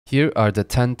Here are the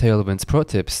 10 Tailwind pro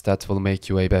tips that will make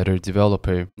you a better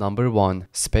developer. Number 1.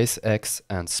 Space X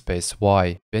and space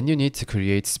Y. When you need to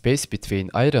create space between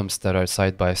items that are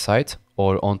side by side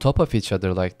or on top of each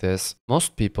other like this,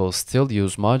 most people still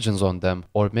use margins on them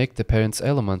or make the parent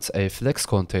element a flex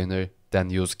container, then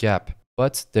use gap.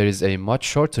 But there is a much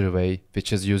shorter way,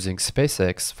 which is using space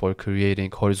X for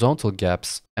creating horizontal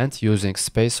gaps and using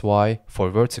space Y for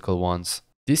vertical ones.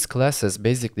 These classes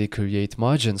basically create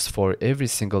margins for every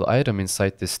single item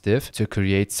inside this div to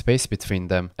create space between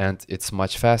them, and it's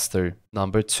much faster.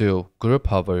 Number 2. Group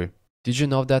hover. Did you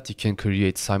know that you can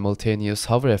create simultaneous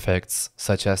hover effects,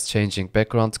 such as changing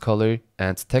background color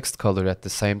and text color at the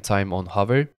same time on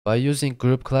hover? By using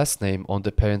group class name on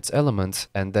the parent element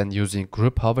and then using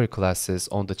group hover classes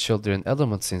on the children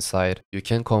elements inside, you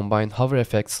can combine hover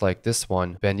effects like this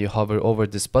one. When you hover over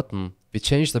this button, we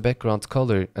change the background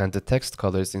color and the text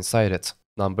colors inside it.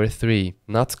 Number 3.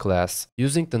 Not class.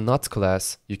 Using the not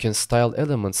class, you can style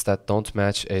elements that don't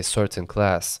match a certain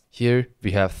class. Here,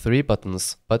 we have 3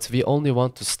 buttons, but we only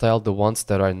want to style the ones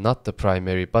that are not the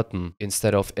primary button.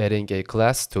 Instead of adding a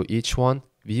class to each one,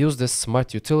 we use this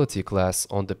smart utility class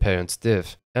on the parent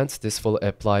div. And this will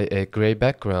apply a gray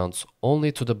background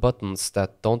only to the buttons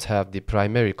that don't have the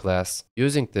primary class.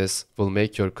 Using this will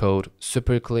make your code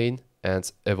super clean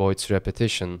and avoids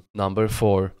repetition. Number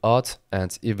 4. Odd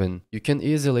and even. You can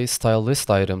easily style list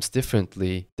items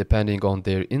differently depending on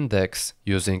their index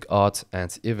using odd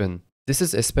and even. This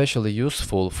is especially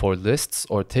useful for lists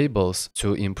or tables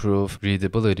to improve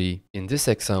readability. In this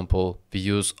example, we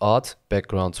use odd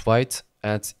background white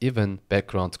and even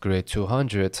background gray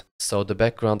 200, so the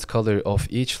background color of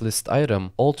each list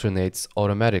item alternates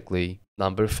automatically.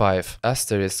 Number 5.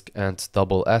 Asterisk and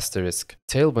double asterisk.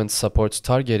 Tailwind supports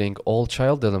targeting all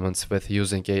child elements with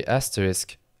using a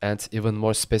asterisk and even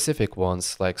more specific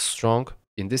ones like strong.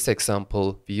 In this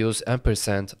example, we use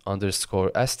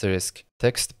 &_*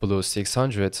 text blue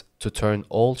 600 to turn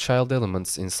all child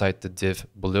elements inside the div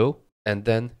blue, and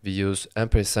then we use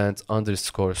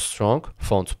 &_strong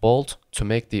font bold to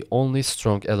make the only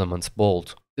strong element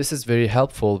bold. This is very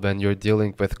helpful when you're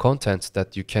dealing with content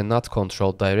that you cannot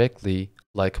control directly,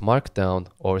 like Markdown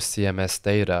or CMS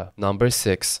data. Number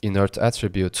 6. Inert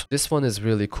attribute. This one is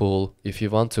really cool if you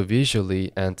want to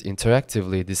visually and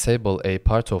interactively disable a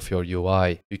part of your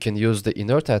UI. You can use the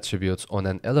inert attribute on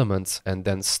an element and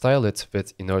then style it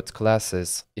with inert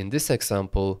classes. In this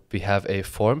example, we have a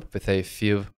form with a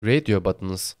few radio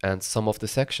buttons and some of the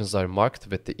sections are marked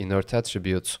with the inert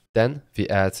attribute. Then we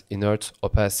add inert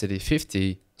opacity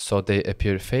 50 so they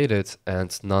appear faded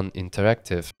and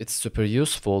non-interactive. It's super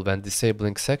useful when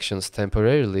disabling sections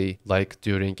temporarily, like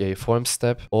during a form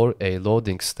step or a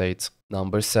loading state.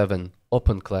 Number 7.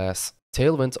 Open class.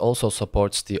 Tailwind also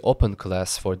supports the open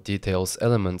class for details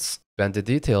elements. When the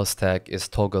details tag is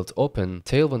toggled open,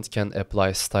 Tailwind can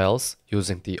apply styles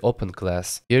using the open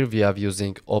class. Here we are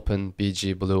using open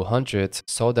bgblue100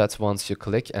 so that once you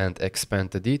click and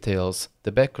expand the details,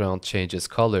 the background changes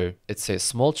color. It's a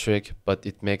small trick, but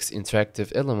it makes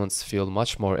interactive elements feel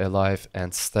much more alive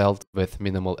and styled with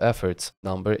minimal effort.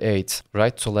 Number 8.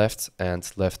 Right to left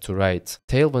and left to right.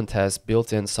 Tailwind has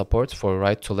built-in support for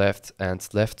right to left and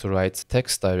left to right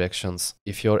text directions.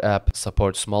 If your app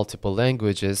supports multiple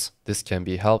languages, this can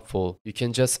be helpful. You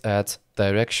can just add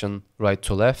direction right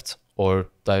to left or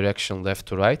direction left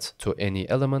to right to any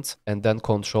element and then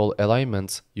control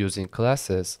alignment using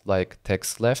classes like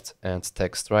text left and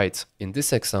text right. In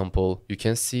this example, you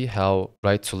can see how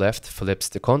right to left flips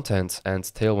the content and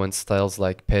Tailwind styles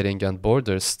like padding and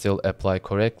borders still apply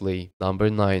correctly.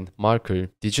 Number 9. Marker.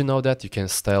 Did you know that you can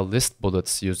style list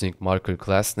bullets using marker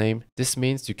class name? This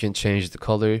means you can change the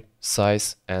color,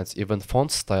 size, and even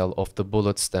font style of the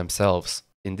bullets themselves.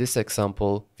 In this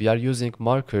example, we are using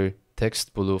marker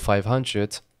text blue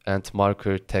 500 and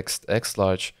marker text x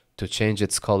large to change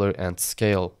its color and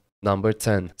scale. Number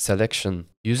 10. Selection.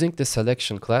 Using the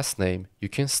selection class name, you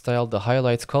can style the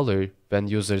highlight color when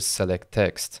users select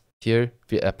text. Here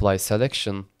we apply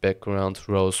selection background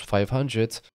rose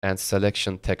 500 and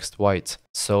selection text white.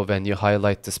 So when you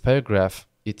highlight this paragraph,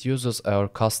 it uses our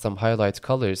custom highlight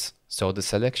colors, so the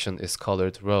selection is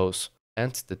colored rose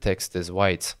and the text is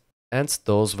white. And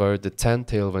those were the 10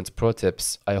 Tailwind pro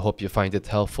tips. I hope you find it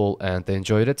helpful and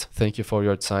enjoyed it. Thank you for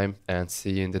your time and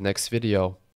see you in the next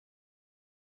video.